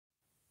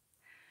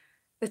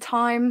The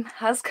time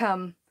has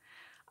come,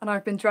 and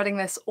I've been dreading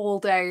this all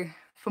day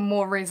for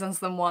more reasons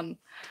than one.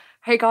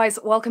 Hey guys,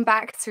 welcome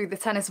back to the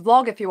tennis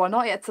vlog. If you are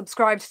not yet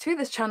subscribed to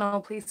this channel,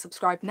 please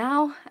subscribe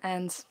now,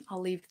 and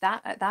I'll leave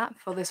that at that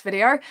for this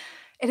video.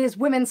 It is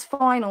women's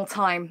final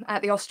time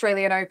at the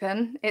Australian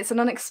Open. It's an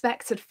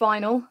unexpected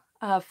final.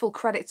 Full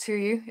credit to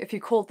you if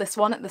you called this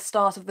one at the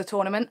start of the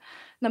tournament.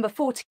 Number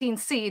 14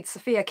 seed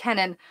Sofia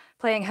Kenin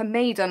playing her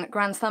maiden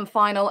Grand Slam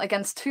final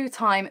against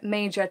two-time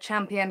major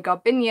champion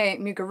Garbiñe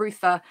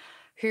Muguruza,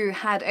 who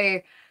had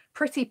a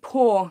pretty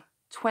poor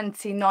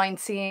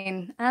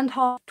 2019 and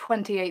half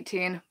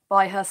 2018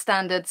 by her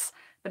standards,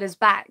 but is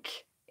back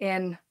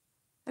in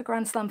a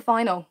Grand Slam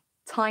final.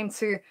 Time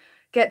to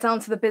get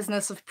down to the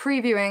business of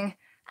previewing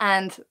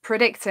and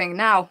predicting.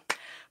 Now,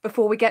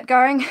 before we get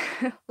going,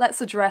 let's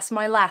address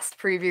my last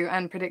preview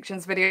and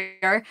predictions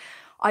video.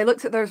 I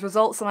looked at those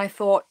results and I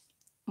thought,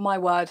 my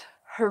word,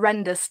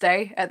 horrendous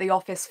day at the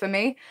office for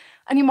me.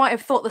 And you might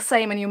have thought the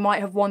same, and you might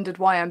have wondered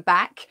why I'm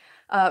back.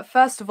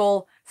 First of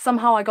all,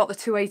 somehow I got the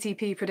 2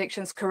 ATP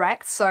predictions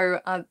correct, so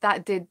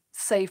that did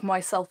save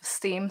my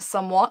self-esteem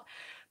somewhat.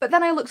 But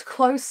then I looked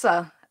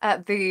closer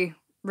at the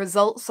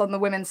results on the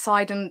women's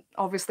side, and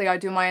obviously I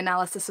do my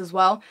analysis as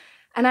well.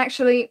 And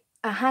actually,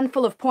 a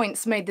handful of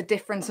points made the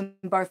difference in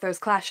both those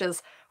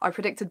clashes. I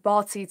predicted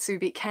Barty to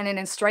beat Kenin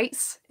in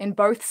straights. In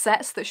both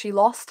sets that she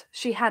lost,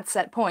 she had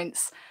set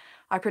points.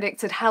 I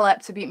predicted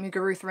Halep to beat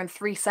Muguruza in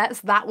 3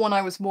 sets. That one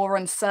I was more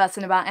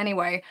uncertain about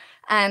anyway.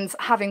 And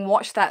having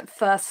watched that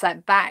first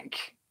set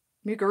back,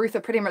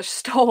 Muguruza pretty much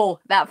stole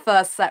that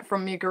first set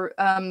from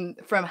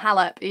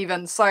Halep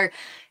even. So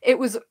it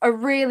was a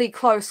really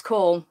close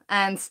call.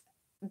 And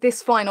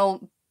this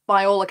final,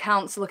 by all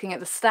accounts, looking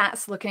at the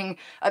stats, looking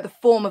at the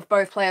form of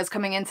both players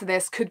coming into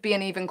this, could be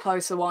an even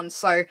closer one.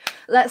 So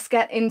let's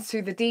get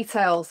into the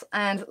details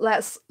and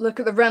let's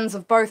look at the runs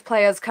of both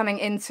players coming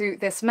into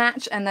this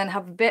match, and then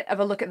have a bit of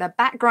a look at their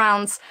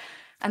backgrounds,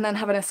 and then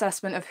have an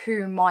assessment of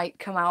who might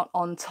come out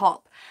on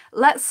top.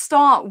 Let's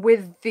start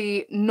with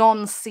the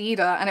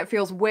non-seeder, and it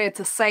feels weird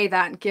to say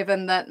that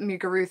given that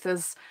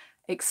Muguruza's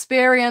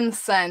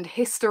experience and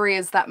history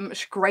is that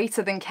much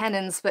greater than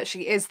Kenin's, but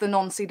she is the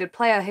non-seeded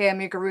player here,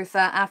 Muguruza,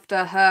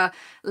 after her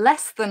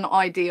less than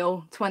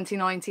ideal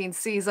 2019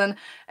 season.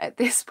 At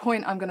this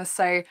point, I'm going to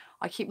say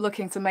I keep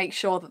looking to make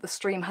sure that the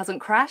stream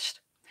hasn't crashed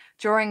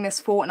during this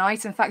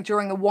fortnight. In fact,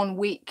 during the 1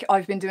 week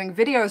I've been doing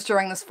videos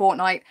during this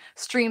fortnight,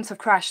 streams have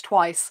crashed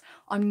twice.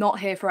 I'm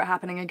not here for it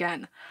happening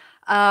again.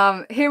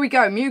 Here we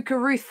go.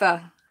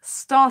 Muguruza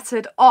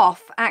started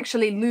off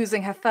actually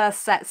losing her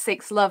first set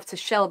 6-love to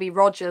Shelby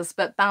Rogers,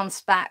 but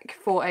bounced back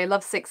for a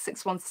love 6,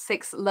 6-1,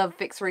 6-love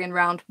victory in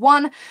round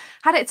 1.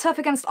 Had it tough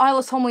against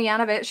Ayla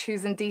Tomiljanovic,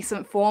 who's in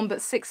decent form, but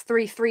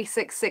 6-3,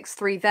 3-6,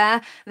 6-3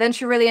 there. Then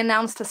she really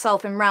announced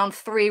herself in round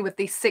 3 with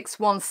the 6-1,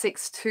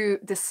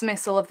 6-2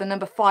 dismissal of the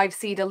number 5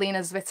 seed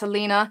Alina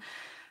Svitolina.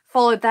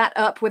 Followed that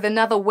up with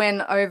another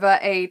win over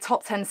a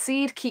top 10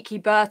 seed, Kiki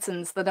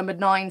Bertens, the number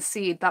 9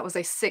 seed. That was a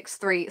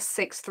 6-3,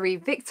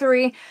 6-3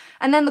 victory.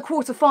 And then the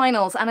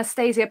quarterfinals,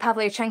 Anastasia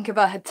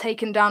Pavlyuchenkova had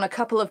taken down a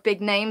couple of big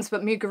names,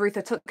 but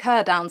Muguruza took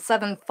her down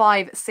 7-5,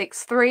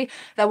 6-3.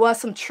 There were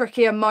some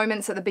trickier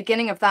moments at the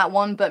beginning of that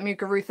one, but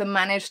Muguruza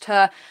managed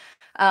her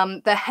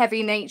the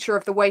heavy nature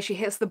of the way she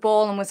hits the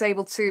ball and was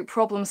able to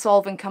problem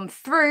solve and come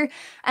through.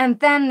 And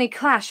then the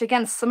clash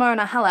against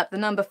Simona Halep, the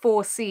number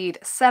 4 seed,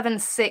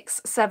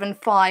 7-6,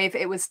 7-5.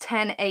 It was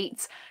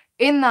 10-8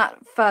 in that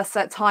first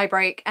set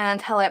tiebreak,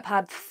 and Halep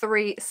had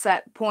 3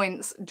 set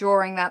points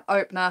during that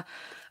opener.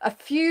 A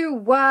few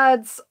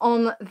words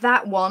on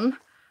that one.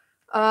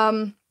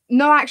 No,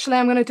 actually,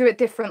 I'm going to do it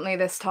differently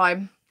this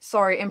time.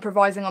 Sorry,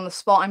 improvising on the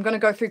spot. I'm going to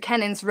go through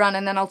Kenin's run,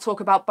 and then I'll talk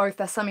about both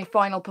their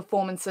semi-final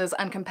performances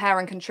and compare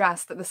and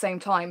contrast at the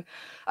same time.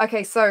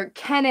 Okay, so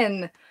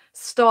Kenin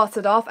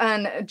started off,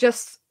 and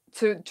just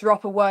to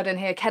drop a word in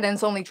here,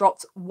 Kenin's only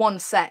dropped 1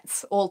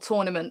 set all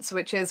tournaments,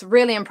 which is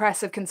really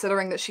impressive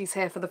considering that she's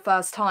here for the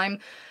first time.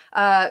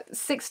 6-2,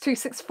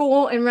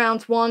 6-4 in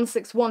round 1,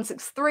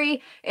 6-1,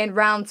 6-3 in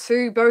round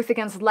 2, both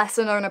against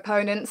lesser known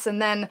opponents,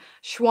 and then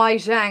Shuai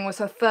Zhang was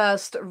her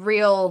first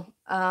real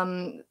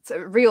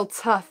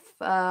tough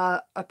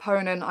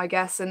opponent, I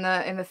guess, in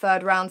the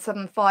third round.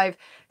 7-5,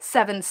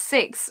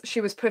 7-6. She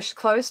was pushed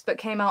close, but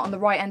came out on the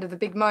right end of the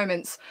big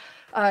moments.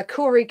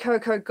 Corey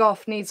Coco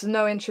Gauff needs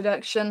no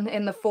introduction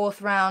in the 4th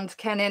round.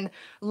 Kenin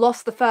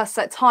lost the first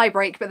set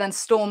tiebreak, but then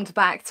stormed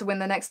back to win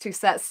the next 2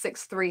 sets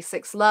 6-3,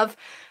 6-love.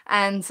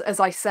 And as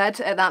I said,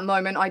 at that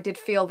moment, I did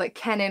feel that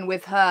Kenin,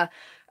 with her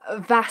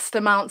vast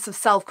amounts of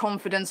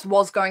self-confidence,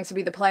 was going to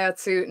be the player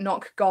to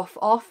knock Gauff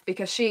off,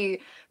 because she,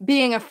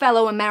 being a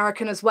fellow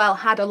American as well,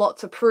 had a lot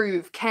to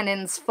prove.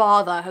 Kenin's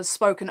father has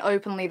spoken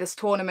openly this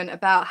tournament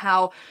about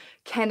how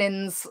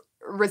Kenin's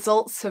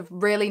results have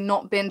really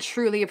not been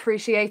truly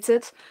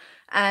appreciated,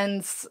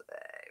 and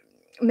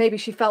maybe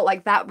she felt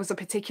like that was a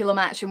particular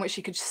match in which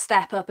she could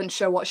step up and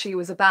show what she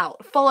was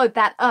about. Followed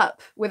that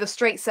up with a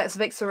straight sets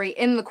victory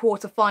in the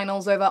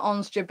quarterfinals over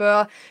Ons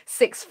Jabeur,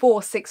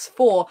 6-4,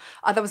 6-4.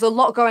 There was a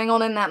lot going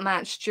on in that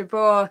match.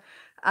 Jabeur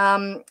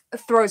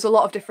throws a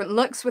lot of different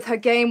looks with her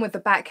game, with the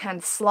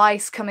backhand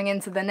slice coming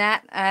into the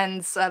net,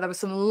 and there were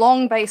some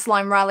long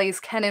baseline rallies.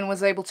 Kenin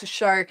was able to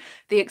show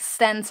the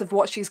extent of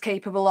what she's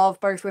capable of,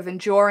 both with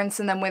endurance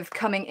and then with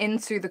coming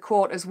into the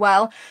court as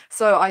well.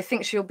 So I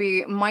think she'll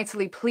be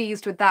mightily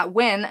pleased with that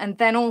win, and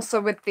then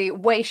also with the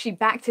way she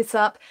backed it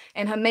up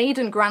in her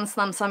maiden Grand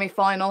Slam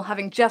semi-final,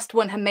 having just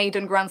won her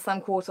maiden Grand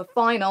Slam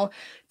quarter-final,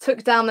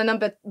 took down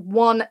the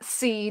 #1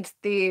 seed,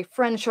 the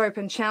French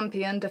Open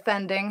champion,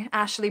 defending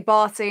Ashley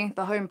Barty,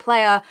 the home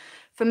player.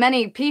 For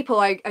many people,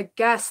 I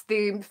guess,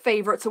 the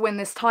favourite to win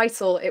this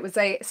title. It was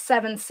a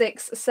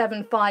 7-6,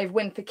 7-5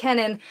 win for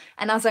Kenin,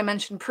 and as I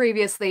mentioned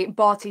previously,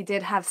 Barty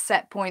did have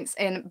set points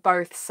in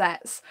both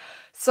sets.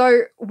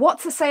 So what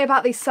to say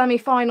about these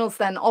semi-finals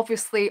then?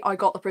 Obviously, I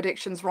got the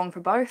predictions wrong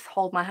for both.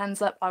 Hold my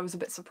hands up, I was a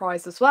bit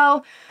surprised as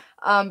well.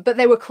 But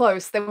they were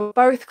close. They were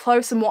both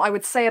close, and what I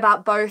would say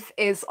about both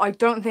is I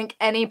don't think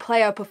any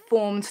player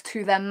performed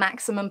to their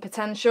maximum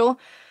potential.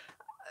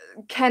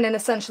 Kenin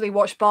essentially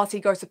watched Barty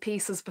go to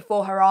pieces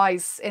before her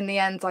eyes. In the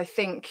end, I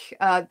think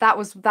that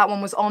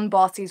one was on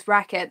Barty's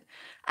racket,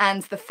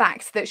 and the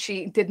fact that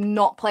she did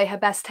not play her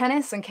best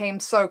tennis and came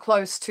so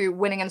close to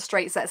winning in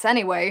straight sets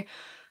anyway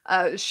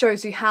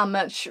shows you how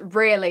much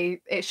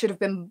really it should have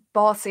been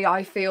Barty,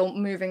 I feel,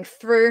 moving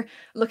through.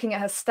 Looking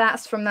at her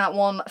stats from that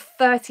one,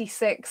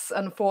 36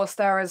 unforced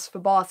errors for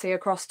Barty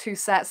across 2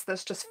 sets.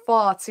 That's just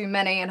far too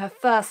many, and her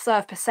first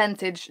serve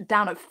percentage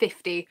down at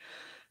 50.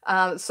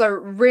 So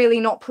really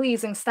not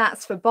pleasing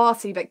stats for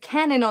Barty, but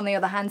Kenin, on the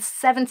other hand,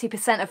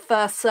 70% of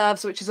first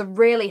serves, which is a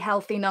really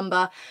healthy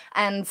number,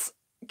 and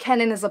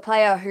Kenin is a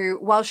player who,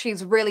 while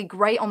she's really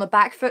great on the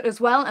back foot as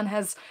well and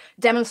has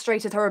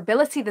demonstrated her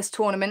ability this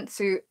tournament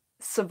to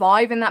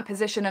survive in that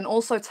position and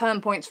also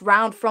turn points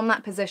round from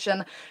that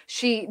position,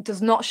 she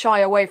does not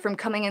shy away from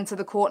coming into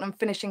the court and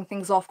finishing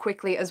things off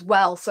quickly as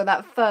well. So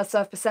that first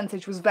serve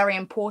percentage was very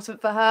important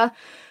for her.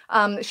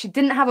 She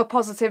didn't have a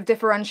positive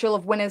differential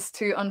of winners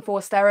to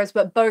unforced errors,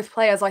 but both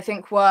players, I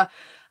think, were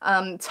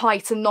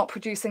tight and not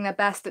producing their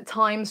best at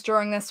times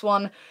during this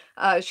one.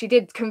 She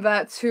did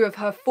convert 2 of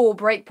her 4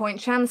 breakpoint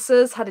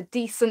chances, had a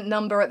decent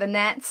number at the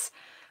nets,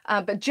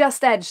 but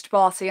just edged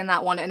Barty in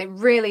that one, and it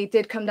really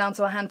did come down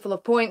to a handful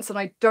of points, and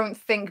I don't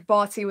think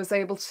Barty was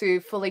able to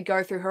fully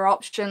go through her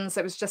options.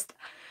 It was just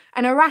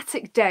an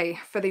erratic day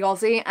for the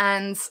Aussie,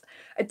 and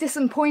a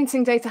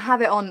disappointing day to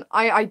have it on.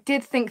 I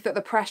did think that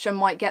the pressure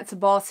might get to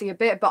Barty a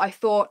bit, but I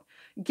thought,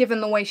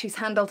 given the way she's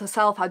handled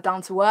herself, how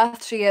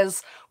down-to-earth she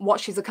is, what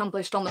she's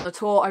accomplished on the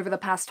tour over the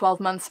past 12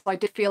 months, I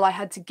did feel I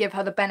had to give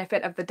her the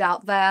benefit of the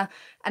doubt there,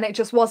 and it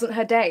just wasn't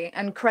her day.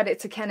 And credit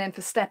to Kenin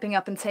for stepping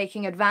up and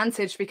taking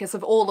advantage, because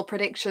of all the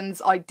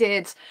predictions I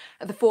did,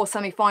 the 4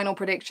 semi-final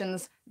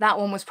predictions, that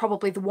one was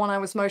probably the one I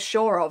was most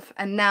sure of,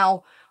 and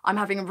now I'm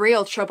having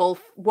real trouble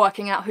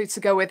working out who to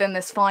go with in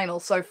this final.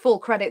 So full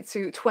credit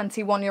to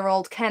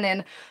 21-year-old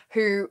Kenin,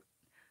 who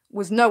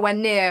was nowhere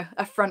near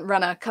a front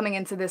runner coming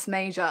into this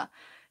major.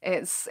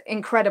 It's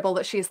incredible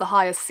that she's the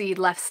highest seed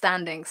left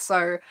standing.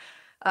 So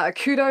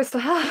kudos to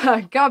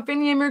her.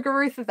 Garbiñe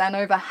Muguruza then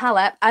over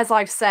Halep. As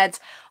I've said,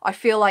 I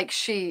feel like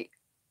she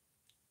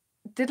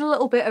did a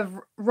little bit of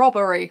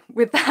robbery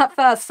with that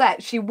first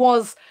set. She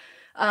was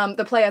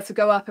the player to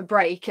go up a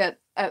break at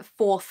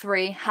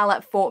 4-3.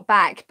 Halep fought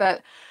back,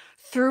 but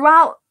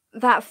throughout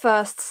that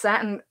first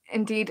set, and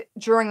indeed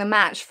during the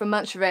match for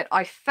much of it,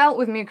 I felt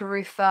with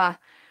Muguruza,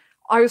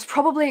 I was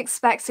probably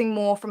expecting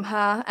more from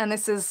her, and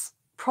this is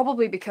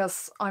probably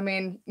because, I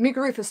mean,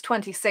 Muguruza's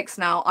 26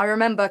 now. I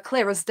remember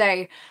clear as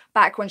day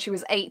back when she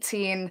was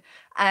 18,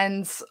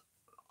 and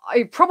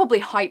I probably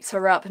hyped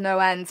her up no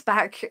end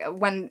back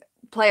when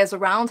players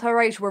around her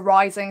age were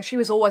rising. She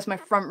was always my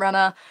front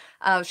runner.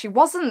 She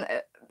wasn't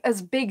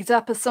as bigged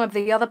up as some of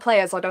the other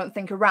players, I don't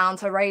think,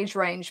 around her age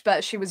range,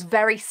 but she was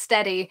very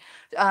steady,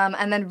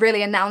 and then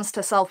really announced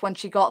herself when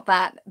she got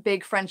that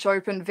big French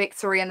Open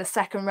victory in the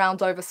second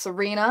round over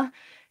Serena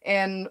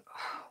in,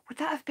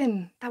 that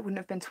wouldn't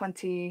have been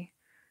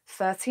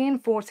 2013,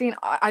 14?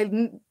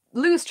 I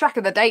lose track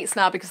of the dates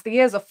now because the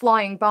years are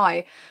flying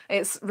by.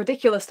 It's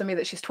ridiculous to me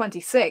that she's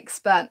 26,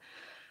 but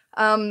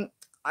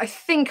I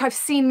think I've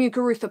seen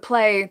Muguruza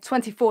play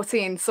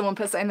 2014. Someone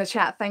puts it in the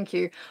chat, thank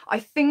you. I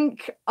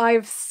think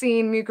I've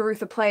seen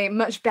Muguruza play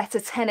much better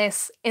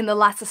tennis in the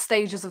latter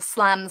stages of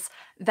slams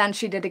than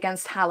she did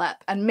against Halep.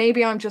 And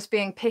maybe I'm just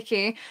being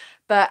picky,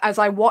 but as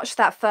I watched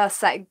that first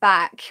set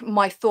back,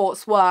 my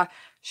thoughts were,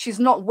 she's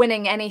not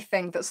winning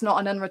anything that's not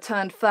an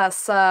unreturned first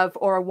serve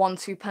or a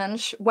 1-2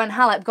 punch. When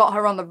Halep got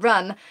her on the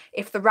run,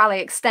 if the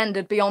rally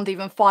extended beyond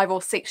even 5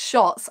 or 6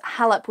 shots,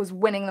 Halep was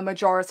winning the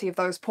majority of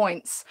those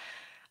points.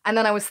 And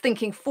then I was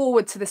thinking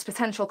forward to this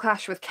potential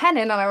clash with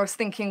Kenin, and I was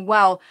thinking,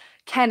 well,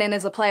 Kenin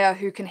is a player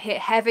who can hit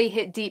heavy,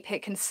 hit deep,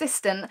 hit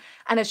consistent,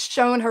 and has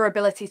shown her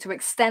ability to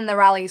extend the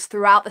rallies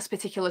throughout this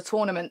particular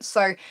tournament.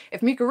 So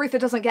if Muguruza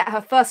doesn't get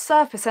her first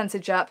serve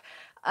percentage up,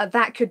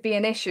 that could be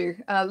an issue.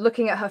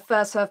 Looking at her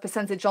first serve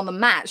percentage on the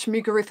match,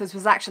 Muguruza's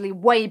was actually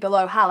way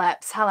below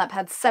Halep's. Halep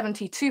had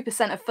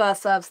 72% of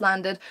first serves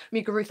landed,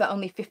 Muguruza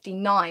only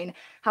 59.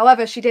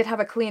 However, she did have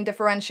a clean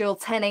differential,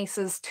 10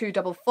 aces, 2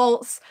 double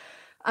faults.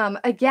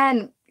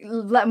 Again,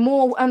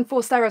 more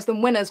unforced errors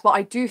than winners, but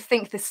I do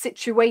think the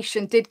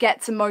situation did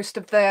get to most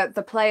of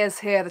the players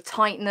here, the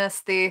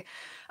tightness, the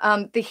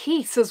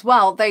heat as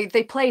well. They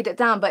played it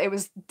down, but it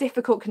was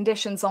difficult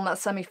conditions on that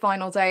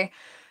semi-final day.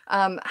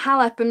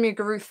 Halep and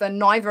Muguruza,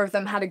 neither of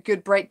them had a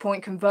good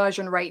breakpoint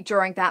conversion rate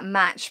during that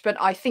match, but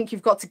I think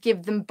you've got to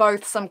give them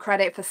both some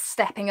credit for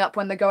stepping up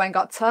when the going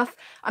got tough,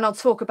 and I'll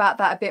talk about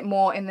that a bit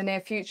more in the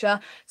near future.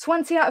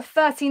 20 out of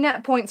 30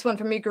 net points won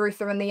for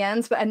Muguruza in the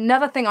end, but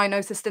another thing I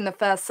noticed in the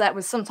first set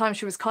was sometimes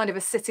she was kind of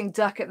a sitting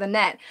duck at the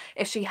net.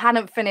 If she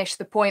hadn't finished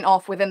the point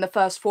off within the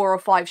first 4 or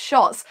 5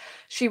 shots,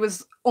 she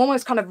was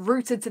almost kind of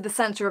rooted to the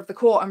center of the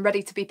court and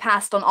ready to be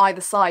passed on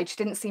either side. She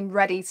didn't seem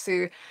ready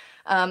to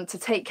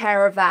take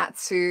care of that,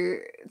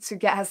 to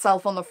get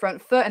herself on the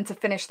front foot and to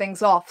finish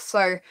things off.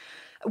 So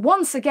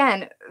once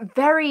again,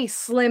 very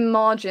slim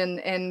margin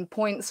in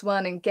points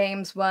won and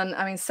games won.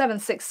 I mean,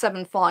 7-6,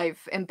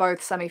 7-5 in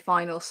both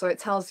semi-finals. So it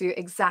tells you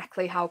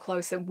exactly how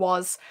close it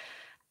was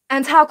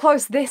and how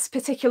close this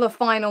particular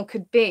final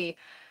could be.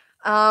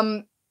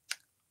 Muguruza,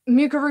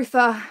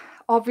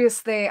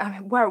 obviously, I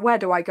mean, where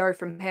do I go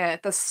from here?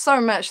 There's so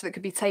much that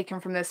could be taken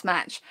from this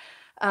match.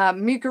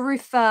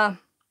 Muguruza,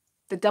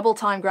 the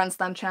double-time Grand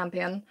Slam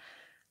champion,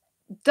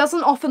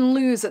 doesn't often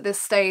lose at this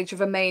stage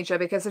of a major,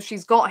 because if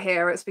she's got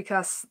here, it's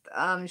because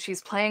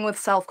she's playing with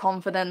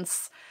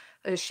self-confidence.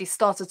 She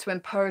started to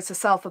impose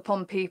herself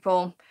upon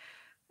people.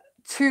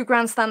 2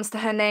 Grand Slams to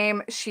her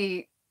name.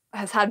 She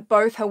has had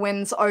both her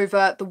wins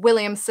over the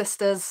Williams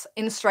sisters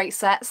in straight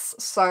sets.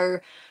 So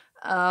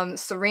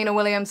Serena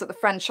Williams at the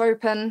French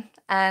Open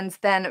and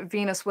then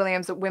Venus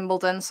Williams at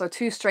Wimbledon, so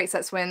 2 straight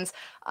sets wins.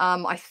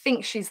 I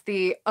think she's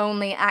the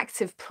only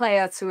active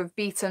player to have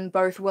beaten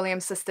both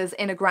Williams sisters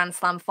in a Grand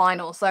Slam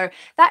final. So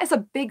that is a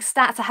big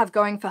stat to have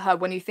going for her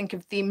when you think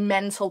of the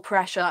mental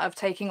pressure of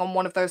taking on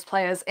one of those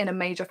players in a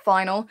major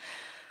final.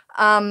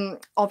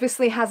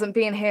 Obviously hasn't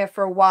been here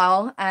for a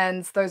while,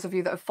 and those of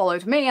you that have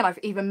followed me, and I've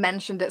even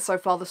mentioned it so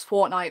far this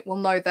fortnight, will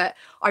know that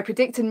I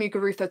predicted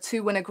Muguruza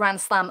to win a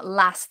Grand Slam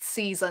last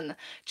season,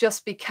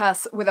 just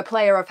because with a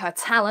player of her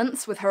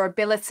talents, with her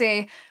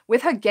ability,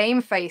 with her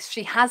game face,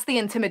 she has the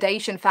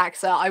intimidation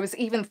factor. I was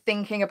even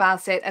thinking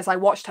about it as I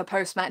watched her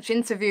post-match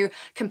interview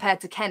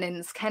compared to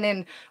Kenin's.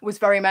 Kenin was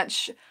very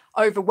much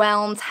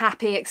overwhelmed,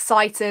 happy,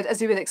 excited,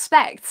 as you would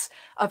expect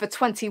of a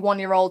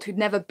 21-year-old who'd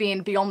never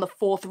been beyond the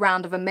 4th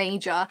round of a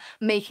major,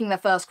 making their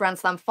first Grand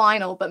Slam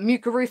final. But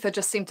Muguruza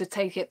just seemed to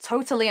take it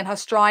totally in her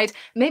stride.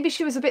 Maybe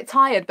she was a bit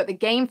tired, but the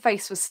game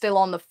face was still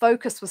on, the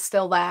focus was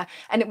still there,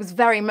 and it was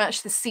very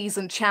much the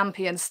seasoned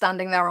champion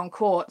standing there on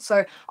court.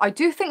 So I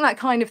do think that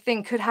kind of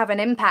thing could have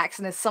an impact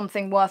and is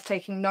something worth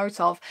taking note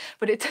of.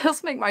 But it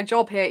does make my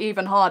job here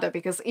even harder,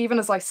 because even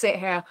as I sit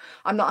here,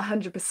 I'm not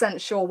 100%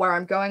 sure where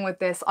I'm going with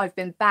this. I've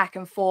been back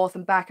and forth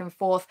and back and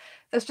forth.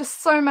 There's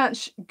just so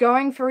much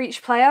going for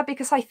each player,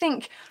 because I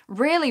think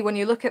really when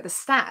you look at the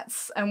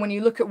stats and when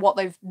you look at what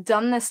they've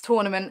done this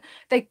tournament,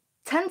 they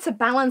tend to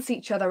balance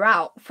each other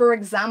out. For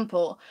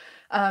example,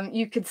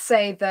 you could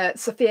say that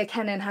Sofia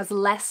Kenin has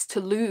less to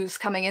lose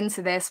coming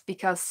into this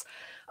because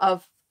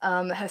of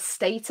her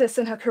status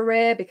in her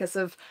career, because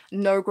of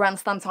no Grand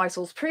Slam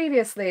titles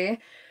previously.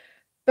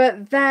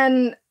 But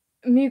then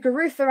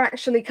Muguruza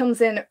actually comes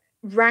in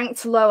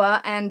ranked lower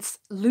and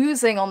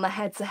losing on the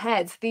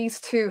head-to-head.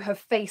 These two have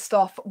faced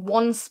off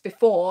once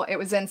before. It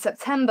was in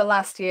September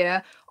last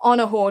year on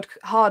a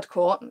hard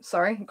court.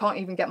 Sorry, I can't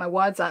even get my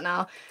words out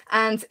now.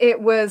 And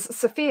it was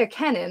Sofia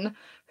Kenin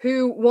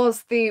who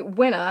was the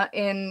winner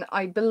in,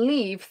 I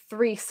believe,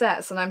 3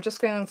 sets. And I'm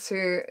just going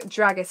to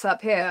drag it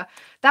up here.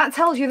 That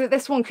tells you that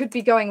this one could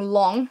be going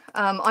long.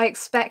 I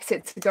expect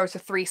it to go to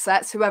 3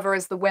 sets, whoever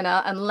is the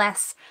winner,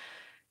 unless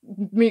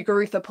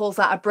Muguruza pulls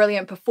out a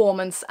brilliant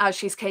performance as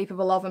she's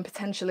capable of and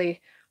potentially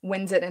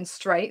wins it in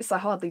straights. I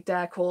hardly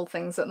dare call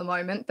things at the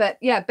moment. But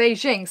yeah,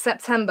 Beijing,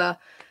 September.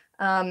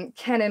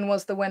 Kenin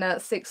was the winner,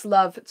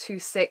 6-love,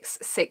 2-6,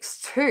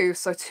 6-2.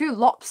 So 2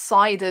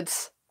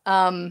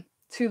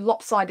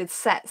 lopsided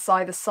sets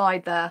either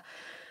side there.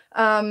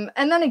 And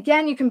then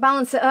again, you can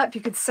balance it up.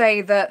 You could say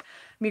that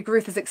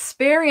Muguruza's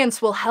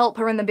experience will help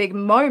her in the big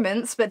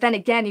moments, but then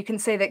again, you can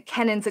say that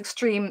Kenin's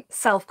extreme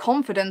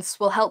self-confidence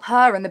will help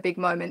her in the big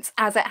moments,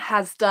 as it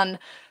has done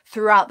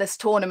throughout this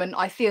tournament.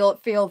 I feel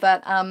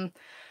that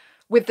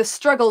with the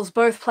struggles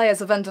both players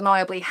have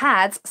undeniably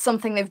had,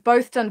 something they've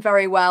both done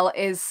very well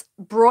is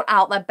brought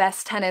out their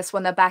best tennis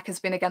when their back has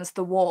been against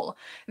the wall.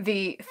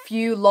 The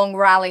few long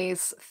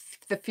rallies,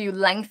 the few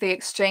lengthy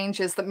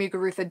exchanges that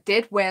Muguruza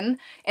did win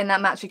in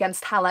that match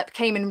against Halep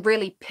came in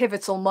really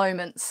pivotal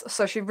moments.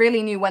 So she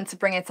really knew when to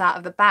bring it out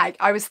of the bag.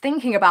 I was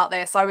thinking about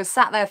this. I was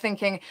sat there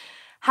thinking,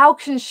 How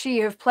can she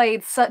have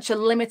played such a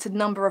limited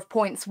number of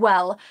points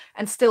well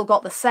and still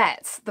got the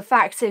set? The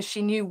fact is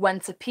she knew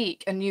when to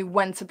peak and knew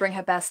when to bring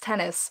her best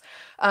tennis.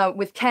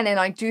 With Kenin,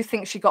 I do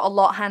think she got a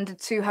lot handed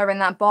to her in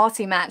that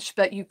Barty match,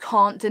 but you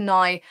can't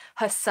deny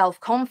her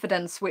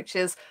self-confidence, which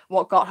is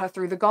what got her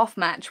through the Goff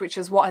match, which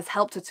is what has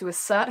helped her to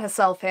assert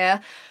herself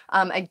here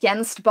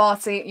against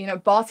Barty. You know,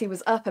 Barty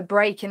was up a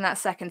break in that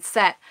second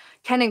set.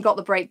 Kenin got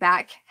the break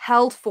back,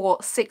 held for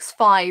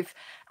 6-5,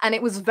 and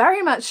it was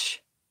very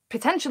much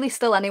potentially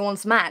still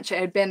anyone's match. It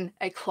had been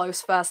a close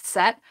first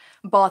set.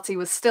 Barty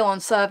was still on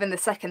serve in the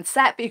second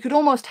set, but you could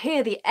almost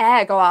hear the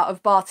air go out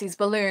of Barty's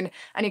balloon,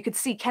 and you could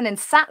see Kenin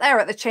sat there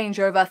at the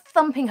changeover,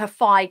 thumping her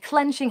thigh,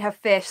 clenching her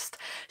fist.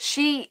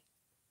 She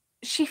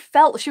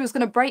felt she was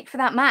going to break for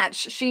that match.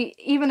 She,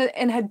 even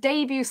in her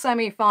debut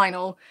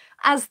semi-final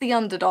as the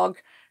underdog,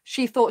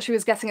 she thought she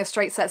was getting a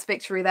straight sets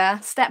victory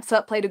there, stepped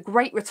up, played a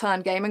great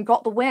return game, and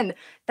got the win.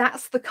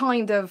 That's the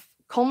kind of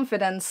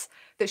confidence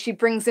that she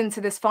brings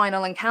into this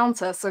final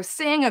encounter. So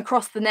seeing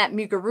across the net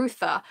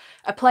Muguruza,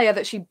 a player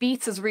that she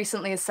beat as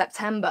recently as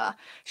September,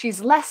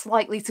 she's less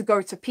likely to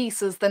go to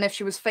pieces than if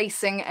she was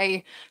facing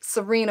a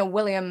Serena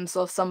Williams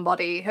or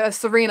somebody. Her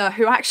Serena,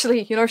 who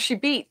actually, you know, she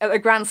beat at a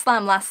Grand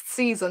Slam last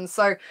season.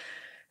 So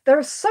there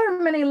are so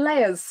many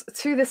layers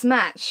to this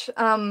match.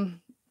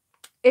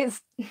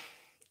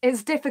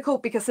 It's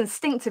difficult because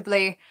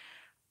instinctively,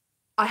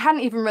 I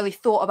hadn't even really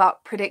thought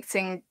about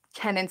predicting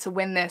Kenin to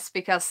win this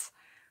because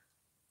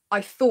I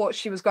thought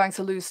she was going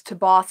to lose to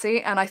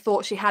Barty, and I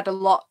thought she had a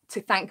lot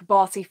to thank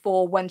Barty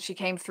for when she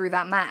came through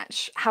that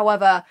match.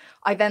 However,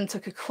 I then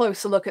took a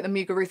closer look at the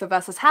Muguruza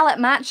versus Halep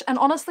match, and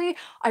honestly,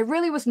 I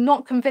really was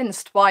not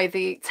convinced by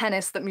the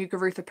tennis that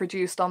Muguruza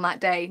produced on that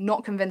day.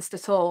 Not convinced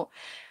at all.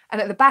 And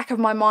at the back of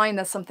my mind,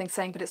 there's something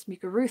saying, but it's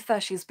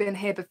Muguruza, she's been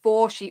here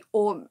before, she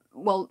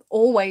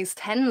always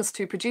tends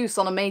to produce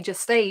on a major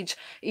stage.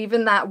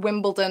 Even that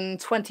Wimbledon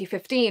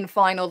 2015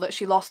 final that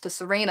she lost to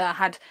Serena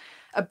had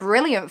a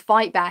brilliant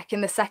fight back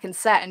in the second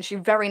set, and she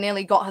very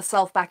nearly got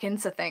herself back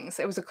into things.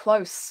 It was a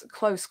close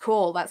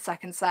call, that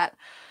second set.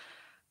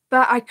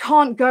 But I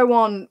can't go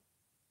on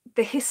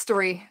the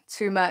history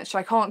too much.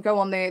 I can't go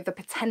on the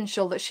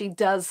potential that she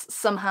does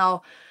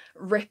somehow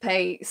rip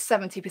a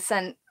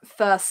 70%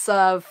 first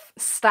serve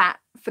stat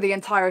for the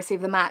entirety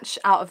of the match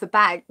out of the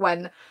bag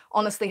when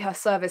honestly her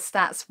service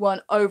stats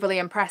weren't overly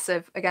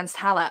impressive against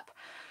Halep.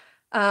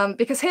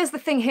 Because here's the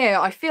thing here,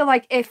 I feel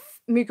like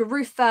if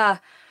Muguruza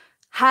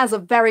has a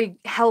very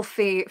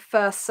healthy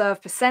first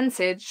serve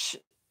percentage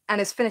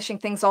and is finishing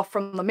things off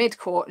from the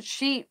mid-court,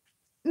 she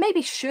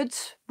maybe should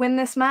win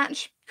this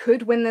match,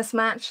 could win this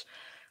match.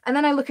 And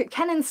then I look at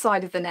Kenin's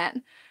side of the net,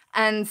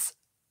 and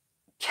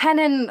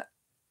Kenin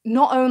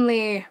not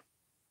only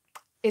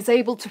is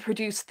able to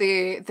produce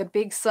the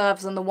big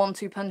serves and the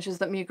 1-2 punches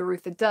that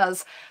Muguruza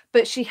does,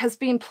 but she has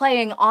been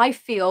playing, I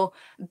feel,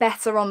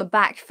 better on the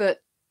back foot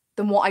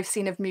than what I've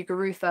seen of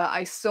Muguruza.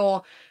 I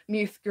saw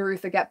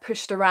Muguruza get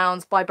pushed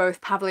around by both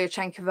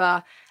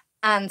Pavlyuchenkova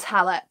and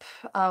Halep.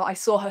 I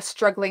saw her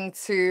struggling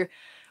to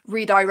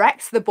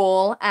redirect the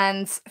ball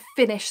and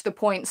finish the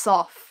points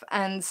off.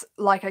 And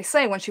like I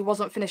say, when she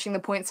wasn't finishing the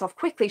points off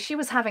quickly, she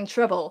was having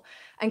trouble.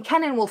 And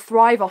Kenin will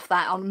thrive off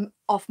that,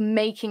 off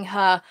making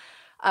her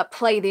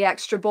play the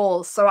extra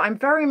balls. So I'm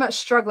very much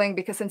struggling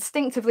because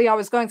instinctively I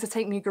was going to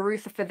take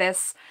Muguruza for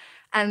this,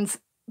 and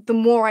the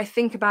more I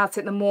think about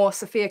it, the more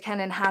Sofia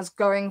Kenin has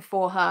going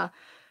for her.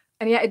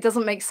 And yet it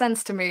doesn't make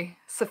sense to me.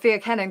 Sofia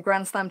Kenin,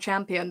 Grand Slam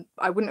champion.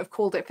 I wouldn't have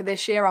called it for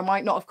this year. I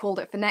might not have called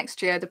it for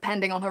next year,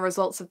 depending on her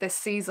results of this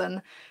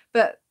season.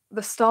 But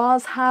the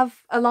stars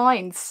have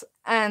aligned.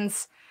 And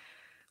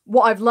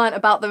what I've learnt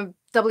about the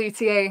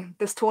WTA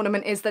this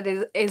tournament is that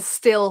it is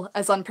still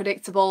as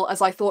unpredictable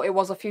as I thought it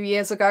was a few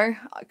years ago.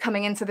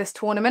 Coming into this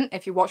tournament,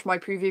 if you watch my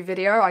preview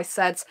video, I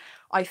said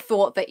I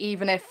thought that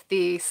even if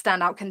the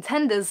standout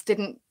contenders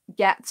didn't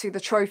get to the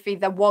trophy,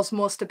 there was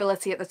more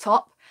stability at the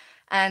top,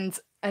 and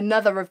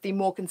another of the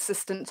more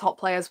consistent top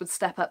players would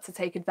step up to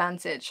take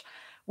advantage.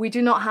 We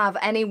do not have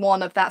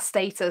anyone of that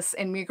status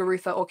in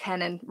Muguruza or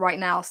Kenin right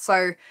now,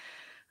 so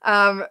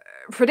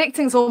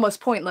predicting's almost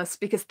pointless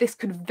because this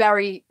could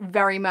very,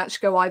 very much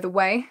go either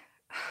way.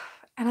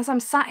 And as I'm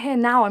sat here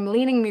now, I'm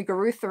leaning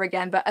Muguruza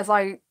again, but as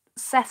I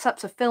set up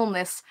to film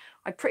this,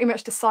 I pretty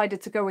much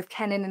decided to go with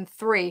Kenin in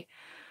 3.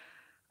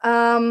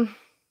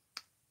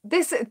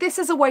 This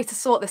is a way to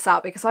sort this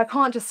out because I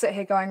can't just sit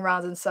here going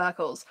round in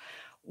circles.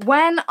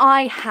 When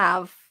I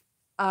have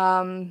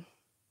oh,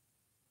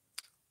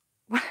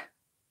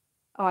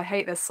 I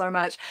hate this so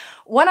much.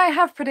 When I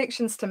have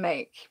predictions to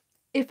make,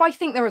 if I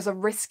think there is a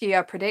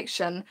riskier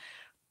prediction,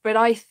 but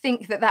I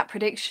think that that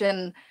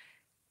prediction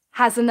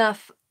has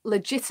enough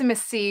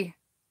legitimacy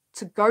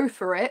to go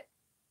for it,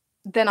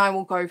 then I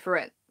will go for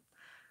it.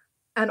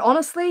 And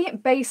honestly,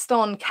 based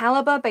on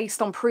caliber,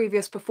 based on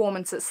previous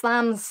performance at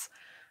slams,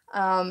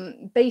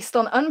 based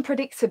on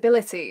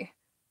unpredictability,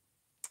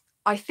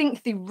 I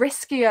think the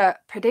riskier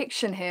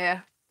prediction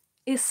here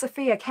is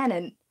Sofia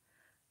Kenin.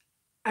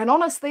 And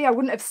honestly, I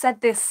wouldn't have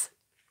said this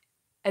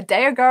a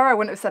day ago. I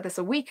wouldn't have said this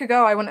a week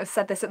ago. I wouldn't have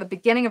said this at the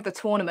beginning of the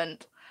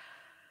tournament.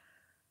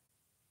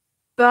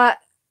 But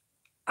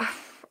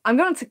I'm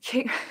going to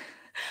kick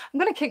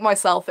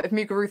myself if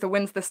Muguruza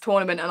wins this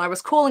tournament, and I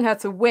was calling her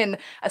to win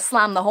a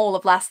slam the whole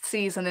of last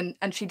season,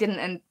 and she didn't,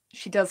 and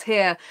she does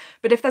here.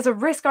 But if there's a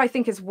risk I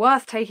think is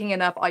worth taking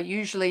enough, I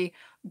usually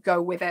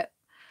go with it.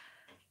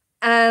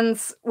 And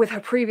with her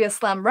previous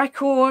slam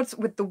record,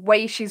 with the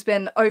way she's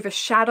been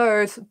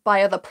overshadowed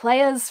by other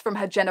players from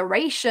her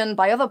generation,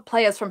 by other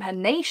players from her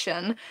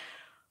nation,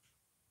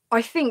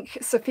 I think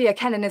Sofia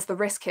Kenin is the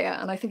risk here,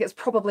 and I think it's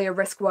probably a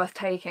risk worth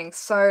taking.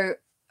 So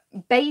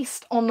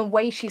based on the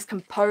way she's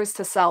composed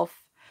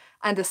herself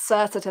and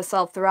asserted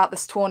herself throughout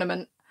this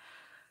tournament,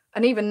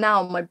 and even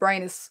now my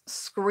brain is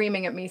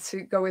screaming at me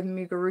to go with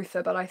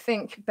Muguruza, but I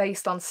think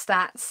based on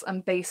stats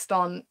and based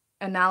on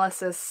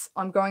analysis,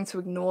 I'm going to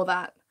ignore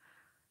that.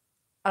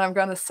 And I'm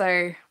going to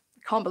say, I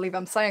can't believe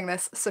I'm saying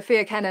this,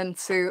 Sofia Kenin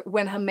to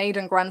win her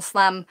maiden Grand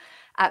Slam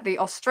at the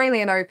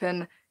Australian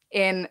Open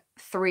in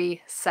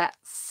 3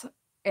 sets.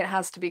 It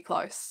has to be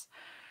close.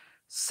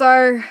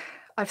 So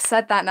I've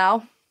said that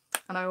now,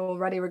 and I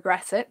already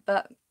regret it,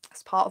 but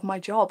it's part of my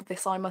job.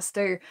 This I must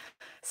do.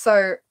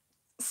 So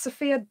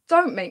Sofia,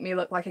 don't make me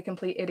look like a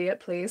complete idiot,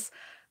 please.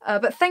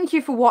 But thank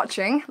you for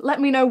watching. Let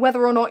me know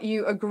whether or not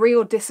you agree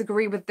or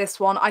disagree with this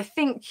one. I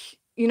think,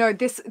 you know,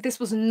 this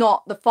was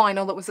not the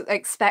final that was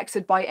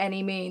expected by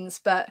any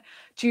means, but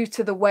due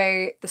to the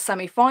way the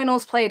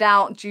semi-finals played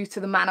out, due to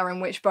the manner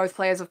in which both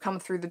players have come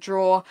through the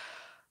draw,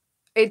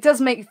 it does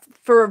make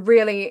for a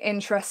really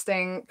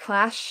interesting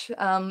clash.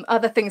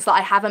 Other things that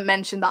I haven't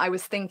mentioned that I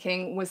was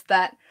thinking was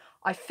that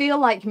I feel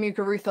like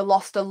Muguruza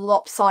lost a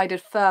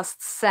lopsided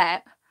first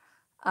set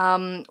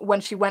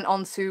when she went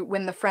on to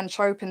win the French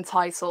Open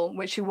title,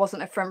 which she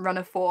wasn't a front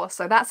runner for.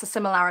 So that's a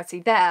similarity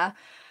there.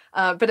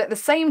 But at the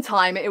same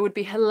time, it would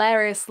be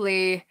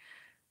hilariously,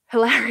 how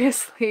do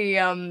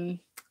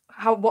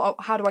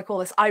I call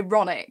this?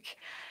 Ironic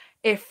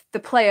if the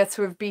player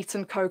to have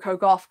beaten Coco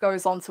Gauff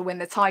goes on to win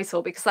the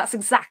title, because that's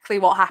exactly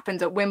what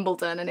happened at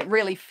Wimbledon, and it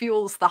really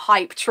fuels the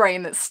hype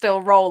train that's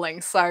still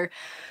rolling. So,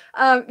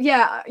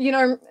 yeah, you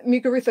know,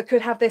 Muguruza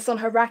could have this on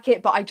her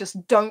racket, but I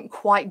just don't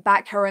quite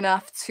back her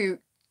enough to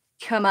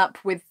come up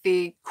with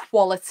the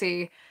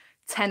quality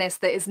tennis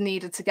that is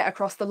needed to get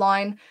across the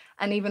line.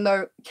 And even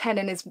though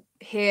Kenin is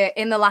here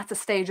in the latter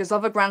stages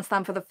of a Grand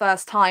Slam for the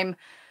first time,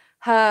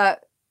 her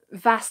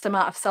vast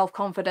amount of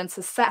self-confidence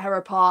has set her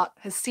apart,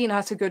 has seen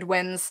her to good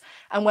wins,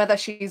 and whether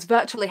she's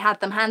virtually had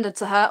them handed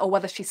to her or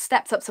whether she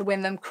stepped up to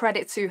win them,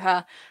 credit to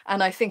her.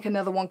 And I think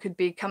another one could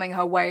be coming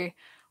her way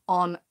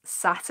on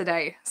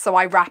Saturday. So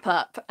I wrap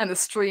up and the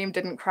stream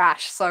didn't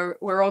crash, so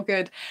we're all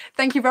good.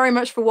 Thank you very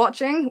much for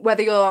watching.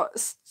 Whether you're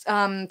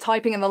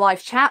typing in the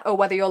live chat or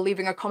whether you're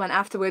leaving a comment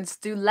afterwards,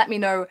 do let me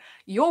know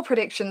your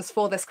predictions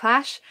for this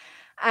clash.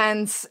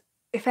 And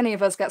if any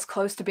of us gets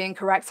close to being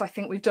correct, I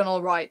think we've done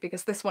all right,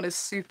 because this one is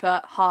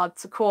super hard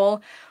to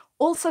call.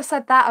 Also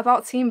said that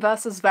about Thiem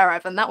versus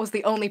Zverev, and that was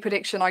the only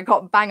prediction I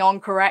got bang on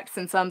correct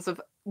in terms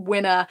of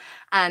winner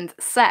and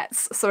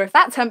sets. So if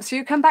that tempts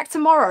you, come back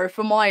tomorrow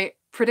for my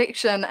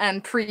prediction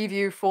and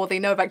preview for the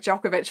Novak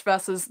Djokovic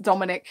versus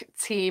Dominic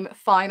Thiem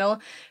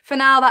final. For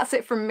now, that's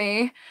it from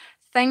me.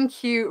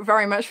 Thank you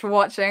very much for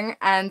watching,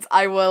 and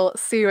I will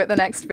see you at the next video.